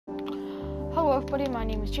everybody, my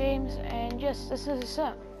name is James, and yes, this is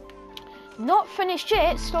it. Not finished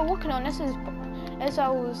yet, still working on this. Is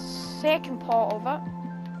our second part of it.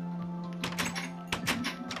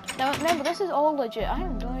 Now remember, this is all legit. I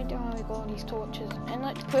have no idea how we got all these torches. And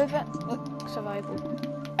let's prove it. Look, survival.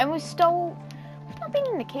 And we've not been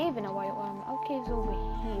in the cave in a while. Our cave's over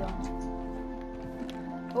here.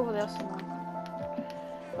 Over there somewhere.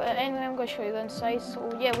 But anyway, I'm going to show you the inside.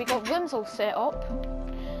 So yeah, we got rooms all set up.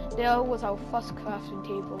 There was our first crafting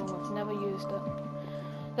table and we've never used it.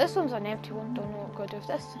 This one's an empty one, don't know what I'm going to do with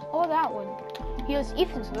this. Or that one. Here's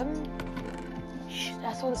Ethan's room. Shh,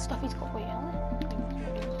 that's all the stuff he's got. Wait,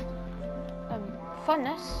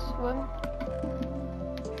 furnace room.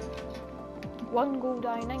 1 gold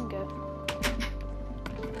iron ingot.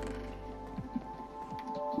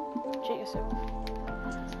 Check yourself.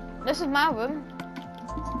 This is my room.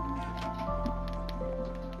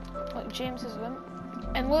 Like James's room.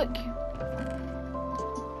 And look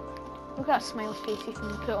at that smiley face he can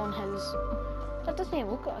put on his. That doesn't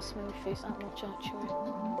even look at a smiley face that much actually.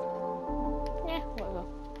 Yeah, whatever.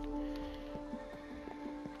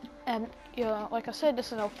 Yeah, like I said,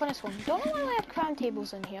 this is our funnest one. Don't know why I have craft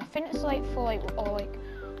tables in here. I think it's like for like,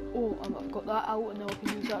 I've got that out and now I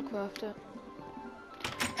can use that to craft it.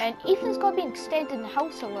 And Ethan's got to be extending the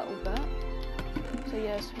house a little bit. So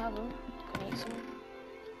yes, have him. Can eat some.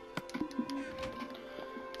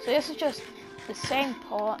 So this is just the same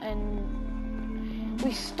part, and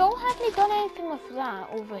we still haven't done anything with that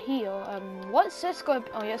over here. What's this going to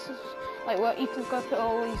be? Oh yes, this is like where Ethan's going to put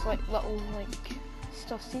all these like little like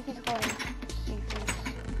stuff. See if he's going to see if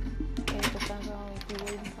he's depends on if he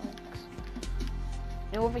waiting for things.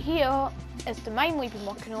 And over here is the mine we've been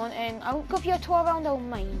working on, and I'll give you a tour around our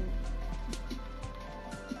mine.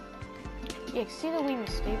 Yeah, see the wee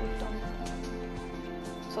mistake we've done.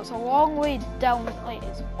 So it's a long way down, like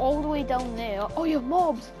it's all the way down there. Oh, you have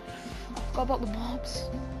mobs! I forgot about the mobs.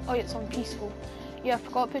 Oh yeah, it's on peaceful. Yeah, I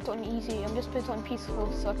forgot to put it on easy. I'm just putting it on peaceful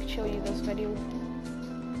so I can show you this video.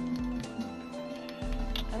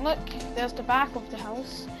 And look, there's the back of the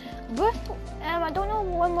house. Roof, I don't know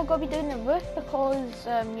when we're going to be doing the roof because,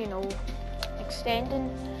 you know, extending.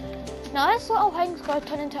 Now this little thing's going to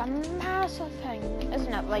turn into a massive thing,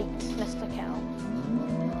 isn't it right, Mr. Cal?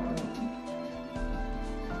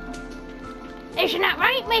 Isn't that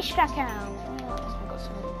right, Mr. Cal? Oh, this one got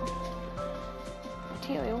some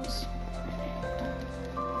materials.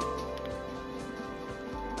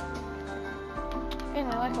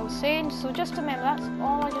 Anyway, like I was saying, so just remember, that's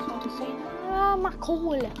all I just want to say. Ah, my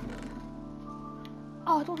coal.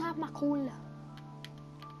 Oh, I don't have my coal.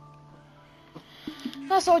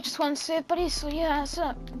 That's all I just want to say, buddy. So yeah, that's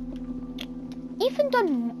it. Ethan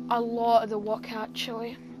done a lot of the work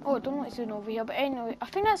actually. Oh, I don't know what he's doing over here, but anyway, I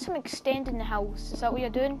think that's him extending the house. Is that what you're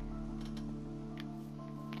doing?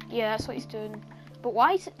 Yeah, that's what he's doing. But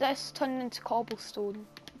why is this turning into cobblestone?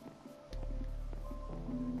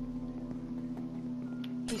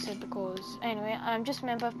 He said because. Anyway, just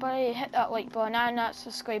remember, everybody hit that like button and that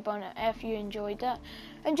subscribe button if you enjoyed it.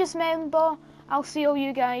 And just remember, I'll see all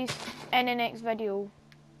you guys in the next video.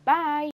 Bye!